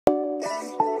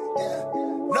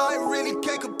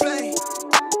can't complain.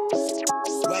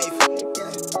 Wave,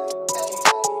 yeah.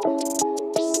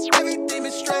 Everything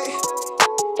is straight.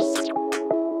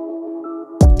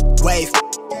 Wave,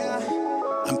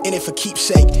 I'm in it for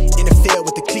keepsake. In the field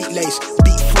with the cleat lace.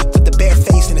 Beat freak with the bare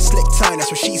face and a slick tongue,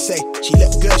 that's what she say. She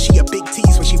look good, she a big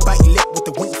tease when she bite lip with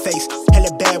the wink face.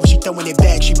 Hella bad when she throwing it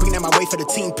back. She bring that my way for the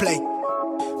team play.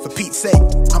 For Pete's sake,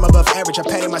 I'm above average, I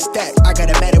patted my stack. I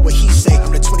gotta matter what he say.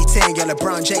 I'm the 2010, yeah,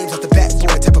 LeBron James off the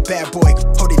backboard, type of bad boy.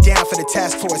 Hold it down for the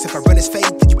task force. If I run his fade,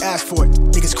 then you ask for it.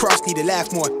 Niggas cross need to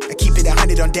laugh more. I keep it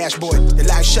 100 on dashboard. The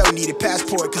live show needed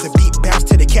passport, cause the beat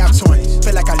bounced to the cap torn.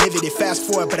 Feel like I live it, fast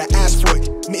forward, but I asked for it.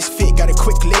 Misfit, got a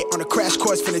quick lit on a crash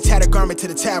course from the tattered garment to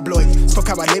the tabloid. Spoke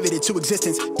how I live it into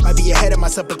existence. Might be ahead of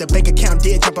myself, but the bank account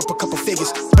did jump up a couple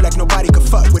figures. Feel like nobody could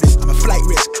fuck with us. I'm a flight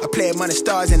risk. I play among the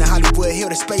stars in the Hollywood Hill,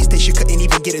 the space station couldn't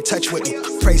even get in touch with me.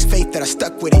 Praise faith that I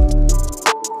stuck with it.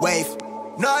 Wave.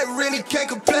 No, I really can't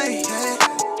complain.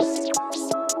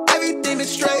 Everything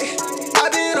is straight.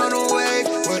 I've been on a wave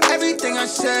where everything I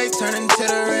say turn into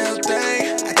the real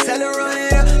thing. I tell her run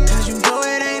it up, cause you know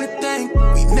it ain't a thing.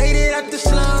 We made it out the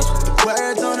slums, the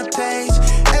words on the page.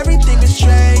 Everything is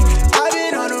straight. I've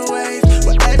been on a wave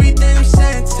where everything I'm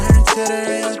saying turn into the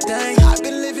real thing. I've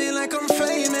been living like I'm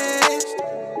famous,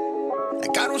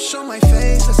 like I don't show my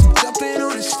face as I'm jumping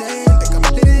on the stage, like I'm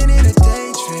living in a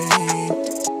daydream.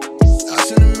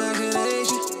 Lost in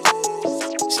imagination.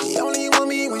 She only want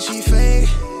me when she fake.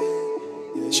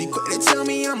 She quick to tell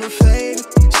me I'm her favorite.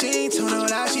 She ain't told no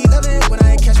lie, she love it when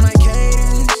I catch my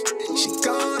cadence. She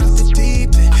gone off the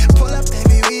deep end, pull up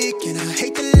every weekend. I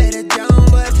hate to let her down,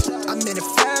 but I'm in a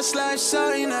fast life,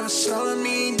 so you never slowing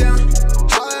me down.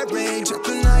 Heart rate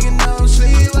jumping like you don't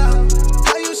sleep well.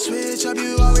 How you switch up,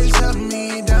 you always help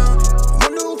me down.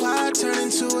 Wonder why I turn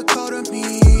into a cold of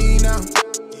me now.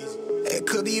 It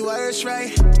could be worse,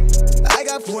 right? I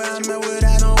got where I'm at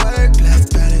without no work-life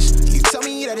balance. You tell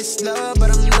me that it's love,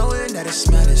 but I'm knowing that it's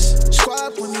madness.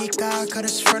 Squad with me, God, cut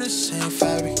us from the same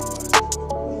fabric.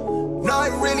 No, I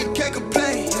really can't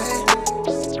complain.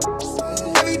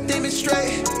 Everything is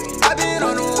straight. I've been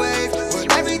on a wave where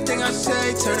everything I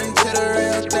say turn into the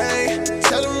real thing.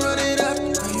 Tell them run it up,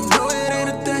 now you know it ain't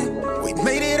a thing. We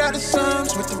made it out of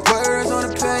slums with the